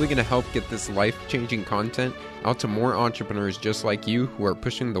 That's really going to help get this life-changing content out to more entrepreneurs just like you who are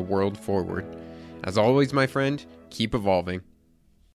pushing the world forward. As always, my friend, keep evolving.